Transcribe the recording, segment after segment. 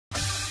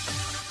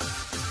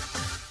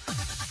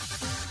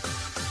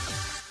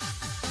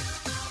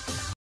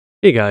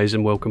Hey guys,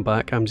 and welcome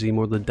back. I'm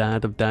Zemore, the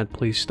dad of Dad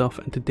Plays Stuff,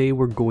 and today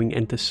we're going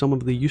into some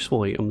of the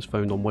useful items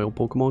found on wild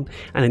Pokemon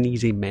and an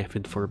easy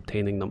method for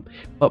obtaining them.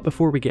 But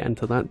before we get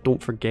into that,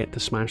 don't forget to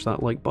smash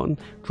that like button,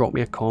 drop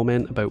me a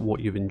comment about what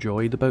you've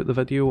enjoyed about the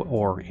video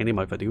or any of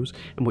my videos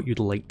and what you'd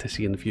like to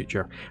see in the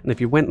future. And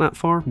if you went that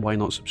far, why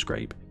not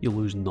subscribe? You'll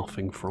lose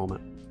nothing from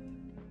it.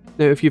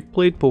 Now, if you've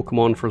played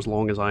Pokemon for as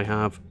long as I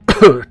have,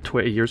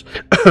 20 years,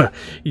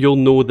 you'll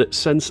know that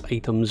since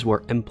items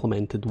were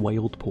implemented,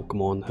 wild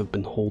Pokemon have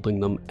been holding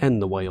them in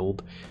the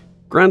wild.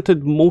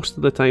 Granted, most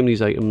of the time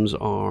these items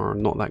are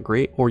not that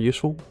great or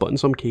useful, but in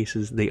some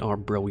cases they are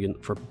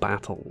brilliant for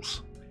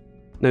battles.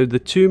 Now, the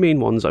two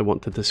main ones I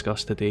want to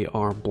discuss today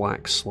are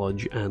Black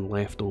Sludge and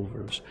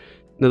Leftovers.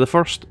 Now, the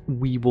first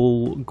we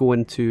will go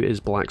into is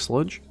Black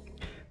Sludge.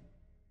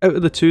 Out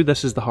of the two,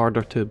 this is the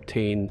harder to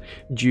obtain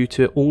due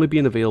to it only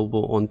being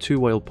available on 2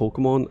 wild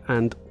Pokemon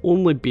and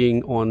only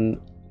being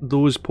on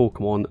those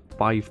Pokemon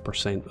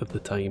 5% of the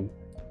time.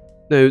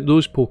 Now,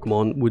 those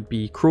Pokemon would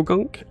be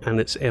Krogunk and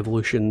its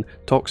evolution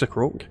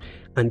Toxicroak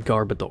and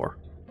Garbodor.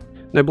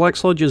 Now, Black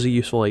Sludge is a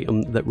useful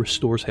item that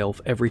restores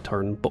health every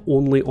turn, but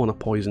only on a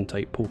poison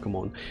type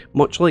Pokemon,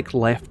 much like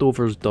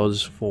Leftovers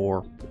does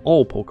for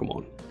all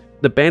Pokemon.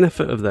 The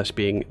benefit of this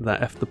being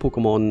that if the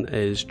Pokemon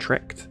is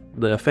tricked,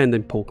 the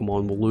offending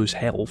Pokemon will lose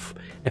health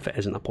if it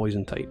isn't a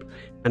poison type,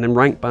 and in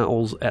ranked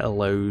battles it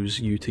allows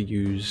you to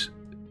use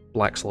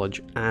Black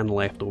Sludge and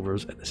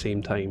Leftovers at the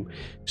same time,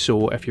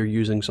 so if you're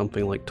using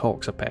something like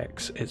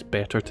Toxapex, it's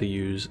better to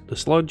use the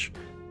Sludge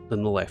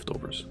than the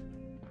Leftovers.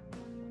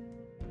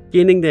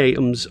 Gaining the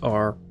items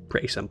are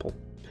pretty simple.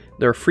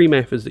 There are 3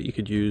 methods that you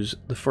could use,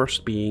 the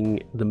first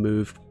being the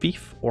move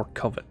Thief or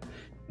Covet.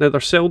 Now, they're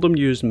seldom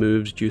used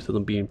moves due to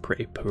them being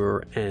pretty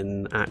poor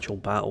in actual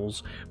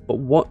battles, but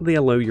what they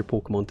allow your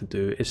Pokemon to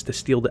do is to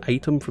steal the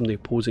item from the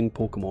opposing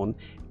Pokemon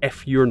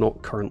if you're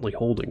not currently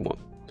holding one.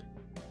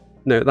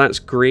 Now, that's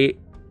great,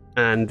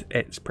 and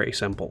it's pretty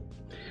simple.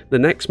 The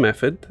next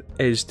method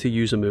is to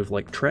use a move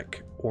like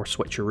Trick or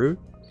Switcheroo.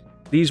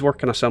 These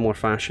work in a similar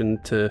fashion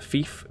to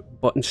Thief,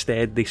 but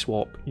instead they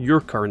swap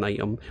your current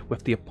item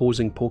with the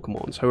opposing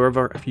Pokemon's.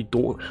 However, if you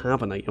don't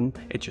have an item,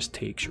 it just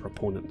takes your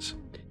opponent's.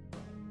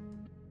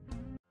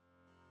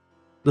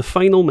 The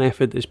final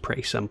method is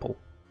pretty simple.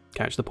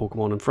 Catch the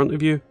Pokemon in front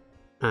of you,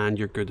 and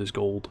you're good as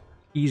gold.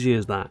 Easy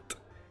as that.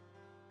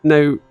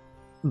 Now,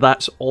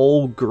 that's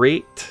all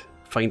great.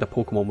 Find a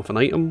Pokemon with an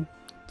item,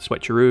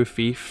 Switcheroo,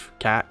 Thief,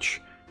 Catch,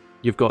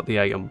 you've got the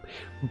item.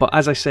 But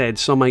as I said,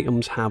 some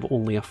items have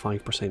only a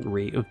 5%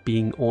 rate of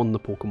being on the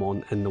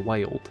Pokemon in the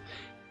wild.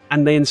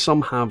 And then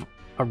some have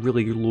a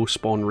really low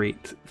spawn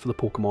rate for the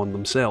Pokemon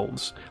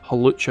themselves.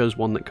 Hawlucha is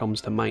one that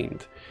comes to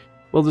mind.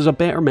 Well, there's a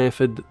better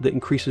method that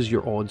increases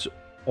your odds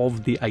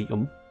of the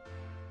item,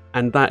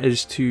 and that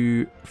is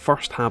to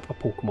first have a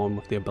Pokemon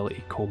with the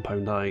ability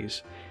Compound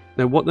Eyes.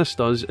 Now, what this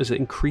does is it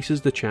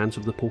increases the chance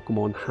of the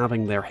Pokemon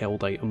having their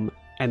held item.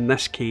 In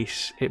this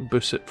case, it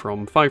boosts it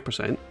from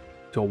 5%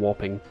 to a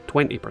whopping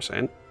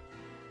 20%.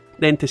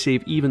 Then, to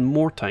save even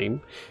more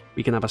time,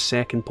 we can have a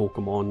second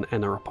Pokemon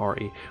in our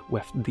party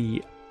with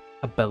the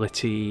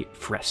ability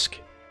Frisk.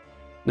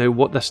 Now,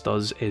 what this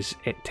does is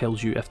it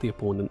tells you if the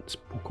opponent's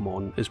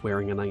Pokemon is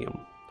wearing an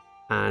item,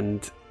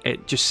 and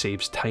it just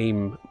saves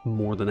time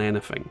more than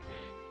anything.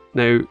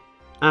 Now,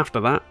 after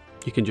that,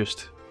 you can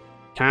just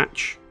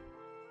catch,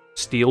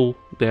 steal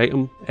the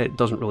item, it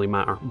doesn't really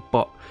matter,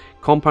 but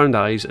Compound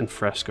Eyes and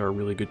Frisk are a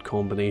really good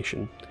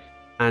combination.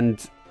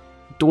 And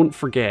don't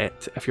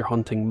forget, if you're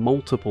hunting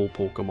multiple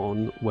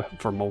Pokemon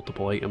for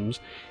multiple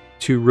items,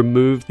 to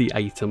remove the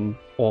item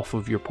off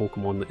of your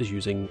Pokemon that is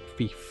using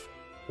Thief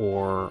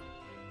or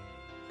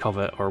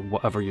Covet or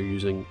whatever you're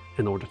using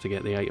in order to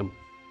get the item.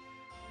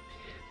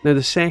 Now,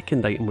 the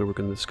second item we were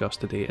going to discuss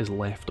today is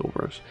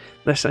Leftovers.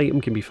 This item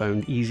can be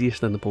found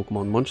easiest in the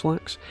Pokemon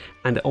Munchlax,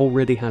 and it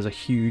already has a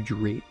huge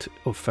rate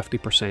of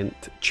 50%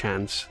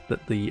 chance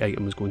that the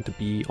item is going to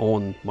be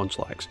on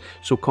Munchlax,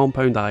 so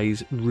Compound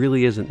Eyes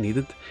really isn't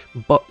needed,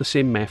 but the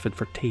same method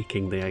for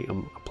taking the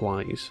item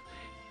applies.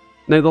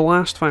 Now, the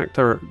last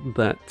factor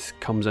that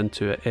comes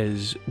into it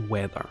is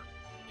weather,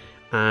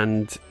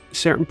 and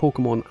certain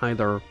Pokemon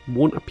either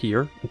won't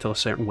appear until a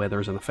certain weather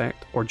is in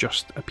effect, or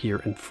just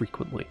appear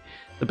infrequently.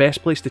 The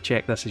best place to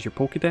check this is your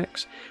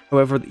Pokédex.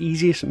 However, the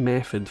easiest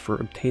method for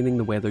obtaining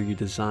the weather you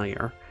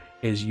desire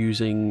is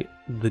using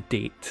the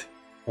date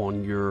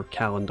on your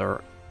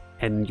calendar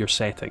in your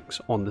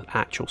settings on the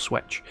actual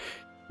Switch.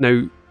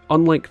 Now,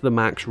 unlike the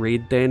Max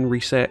Raid Den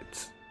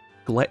reset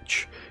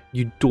glitch,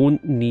 you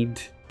don't need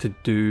to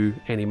do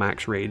any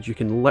max raids. You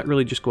can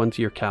literally just go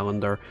into your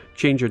calendar,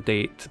 change your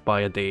date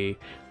by a day,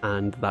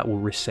 and that will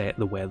reset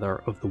the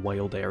weather of the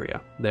wild area.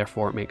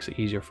 Therefore, it makes it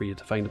easier for you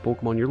to find the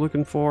Pokemon you're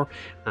looking for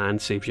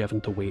and saves you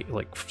having to wait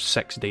like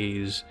 6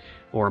 days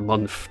or a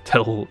month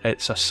till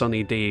it's a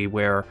sunny day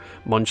where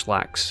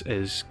Munchlax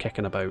is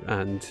kicking about,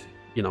 and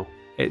you know,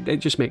 it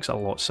just makes it a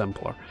lot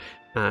simpler.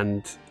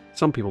 And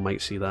some people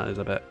might see that as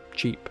a bit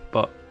cheap,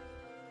 but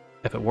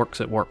if it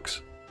works, it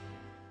works.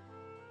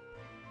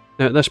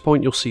 Now at this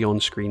point you'll see on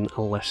screen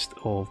a list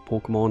of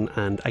Pokemon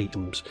and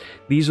items.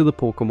 These are the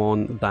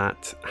Pokemon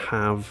that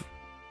have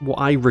what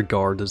I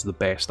regard as the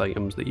best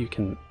items that you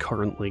can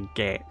currently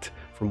get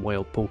from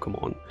wild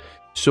Pokemon.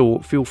 So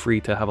feel free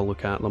to have a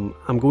look at them.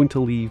 I'm going to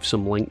leave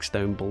some links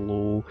down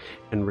below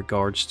in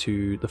regards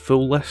to the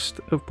full list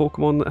of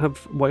Pokemon that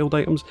have wild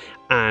items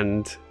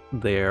and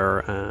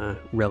their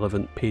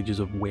relevant pages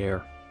of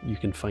where you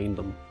can find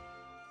them.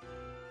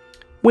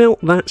 Well,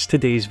 that's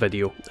today's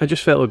video. I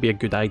just felt it would be a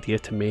good idea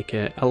to make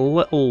it a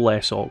little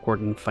less awkward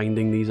in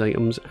finding these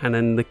items, and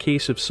in the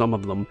case of some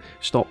of them,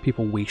 stop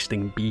people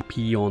wasting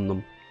BP on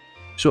them.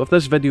 So if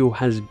this video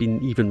has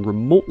been even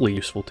remotely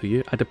useful to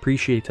you, I'd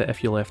appreciate it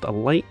if you left a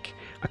like,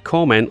 a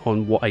comment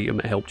on what item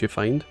it helped you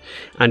find,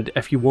 and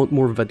if you want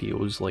more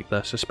videos like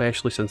this,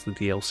 especially since the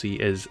DLC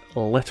is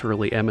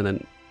literally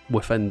imminent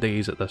within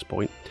days at this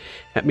point,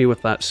 hit me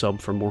with that sub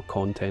for more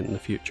content in the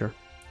future.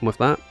 And with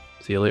that,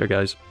 see you later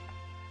guys.